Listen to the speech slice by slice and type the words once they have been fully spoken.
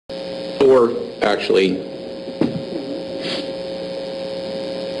Or actually,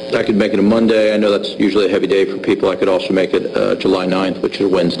 I could make it a Monday. I know that's usually a heavy day for people. I could also make it July 9th, which is a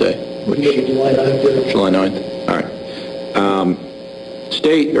Wednesday. July 9th. July 9th. All right.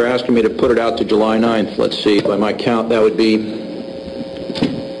 State, you're asking me to put it out to July 9th. Let's see. By my count, that would be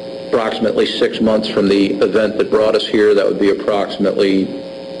approximately 6 months from the event that brought us here. That would be approximately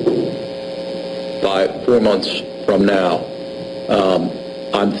 4 months from now.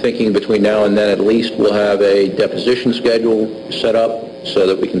 I'm thinking between now and then at least we'll have a deposition schedule set up so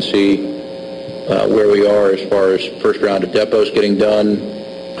that we can see where we are as far as first round of depots getting done.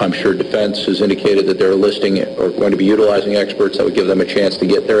 I'm sure defense has indicated that they're listing or going to be utilizing experts. That would give them a chance to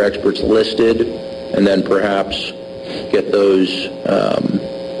get their experts listed and then perhaps get those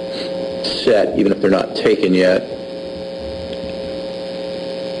set, even if they're not taken yet.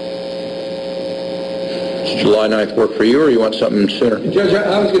 Does July 9th work for you, or you want something sooner? Judge,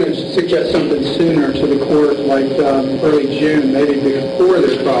 I was going to suggest something sooner to the court, like early June, maybe before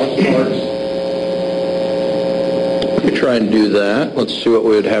the trial starts. We could try and do that. Let's see what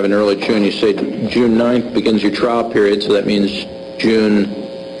we would have in early June. You say June 9th begins your trial period, so that means June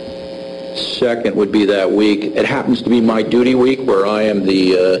 2nd would be that week. It happens to be my duty week, where I am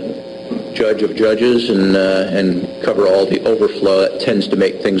the judge of judges and cover all the overflow. That tends to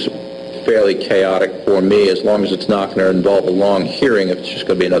make things fairly chaotic for me. As long as it's not going to involve a long hearing, if it's just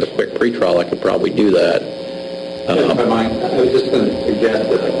going to be another quick pretrial, I could probably do that. If I might, I was just going to suggest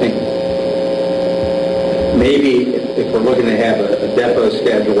that I think maybe if we're looking to have a depot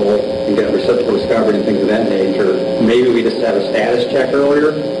schedule and get reciprocal discovery and things of that nature, maybe we just have a status check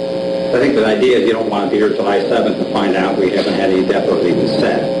earlier. I think the idea is you don't want to be here July 7th to find out we haven't had any depots even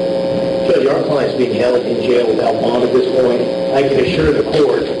set. Judge, our client's being held in jail without bond at this point. I can assure the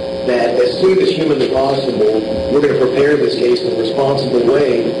court that as soon as humanly possible, we're going to prepare this case in a responsible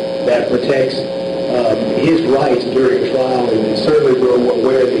way that protects his rights during trial, and certainly we're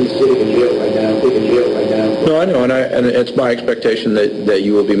aware that he's sitting in jail right now, No, I know, and it's my expectation that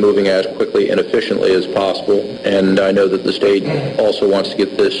you will be moving as quickly and efficiently as possible, and I know that the state also wants to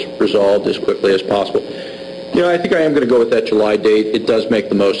get this resolved as quickly as possible. You know, I think I am going to go with that July date. It does make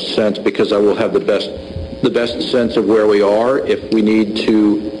the most sense because I will have the best sense of where we are. If we need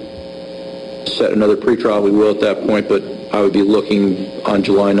to set another pretrial, we will at that point, but I would be looking on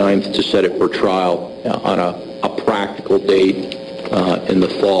July 9th to set it for trial on a practical date in the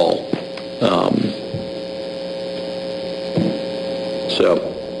fall. So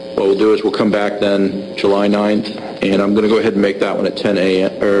what we'll do is we'll come back then July 9th, and I'm going to go ahead and make that one at 10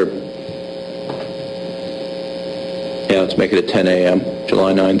 a.m. Let's make it at 10 a.m.,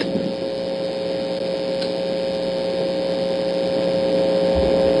 July 9th.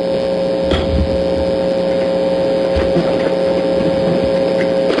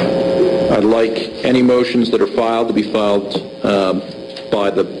 I'd like any motions that are filed to be filed by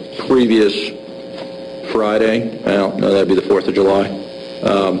the previous Friday. Well, no, that'd be the 4th of July.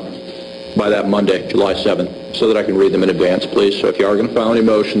 By that Monday, July 7th, so that I can read them in advance, please. So if you are going to file any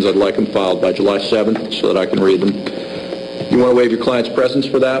motions, I'd like them filed by July 7th so that I can read them. You want to waive your client's presence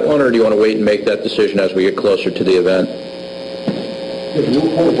for that one, or do you want to wait and make that decision as we get closer to the event?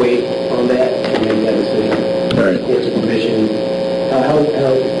 We'll wait on that and make that decision. All right. Court's permission. How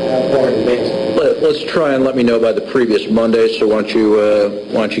far in advance? Let's try and let me know by the previous Monday. So why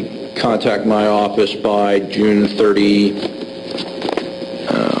don't you contact my office by June 30th,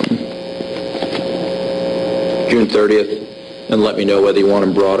 and let me know whether you want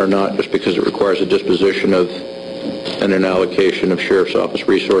them brought or not, just because it requires a disposition of and an allocation of Sheriff's Office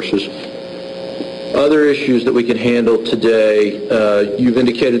resources. Other issues that we can handle today, you've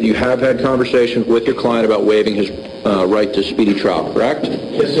indicated that you have had conversations with your client about waiving his right to speedy trial, correct?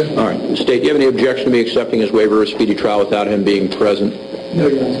 Yes, sir. All right. State, do you have any objection to me accepting his waiver of speedy trial without him being present? No,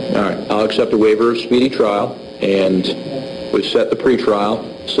 Your Honor. All right. I'll accept a waiver of speedy trial, and we've set the pretrial.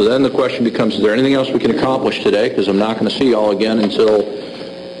 So then the question becomes, is there anything else we can accomplish today? Because I'm not going to see you all again until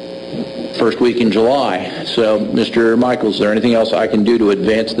first week in July. So, Mr. Michaels, is there anything else I can do to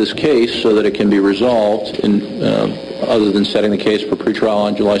advance this case so that it can be resolved other than setting the case for pretrial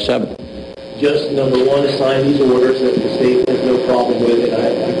on July 7th? Just number one, assign these orders that the state has no problem with it.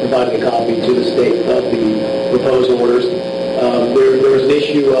 I provided a copy to the state of the proposed orders. There was an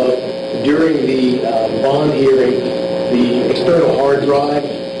issue of, during the bond hearing, the external hard drive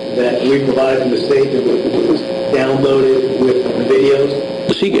that we provided from the state that was downloaded with the videos.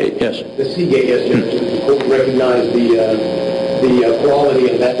 The Seagate, yes. The Seagate, yes, Judge. The court recognized the quality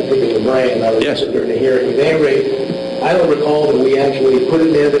of that particular brand. Yes. During the hearing. At any rate, I don't recall that we actually put it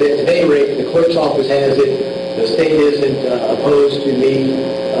in evidence. At any rate, the clerk's office has it. The state isn't opposed to me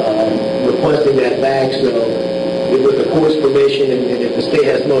requesting that back, so with the court's permission, and if the state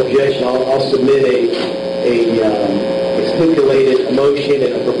has no objection, I'll submit a stipulated motion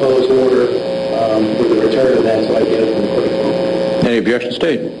and a proposed order for the return of that, so I get it from the clerk. Any objection,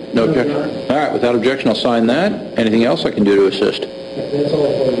 State? No objection. All right, without objection, I'll sign that. Anything else I can do to assist? That's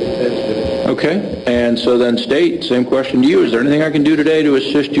all for the defense. Okay, and so then, State, same question to you. Is there anything I can do today to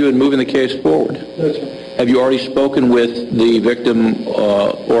assist you in moving the case forward? No, sir. Have you already spoken with the victim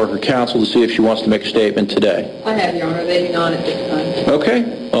or her counsel to see if she wants to make a statement today? I have, Your Honor. They do not at this time.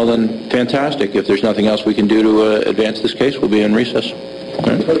 Okay, well then, fantastic. If there's nothing else we can do to advance this case, we'll be in recess. All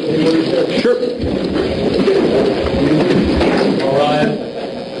right. Sure.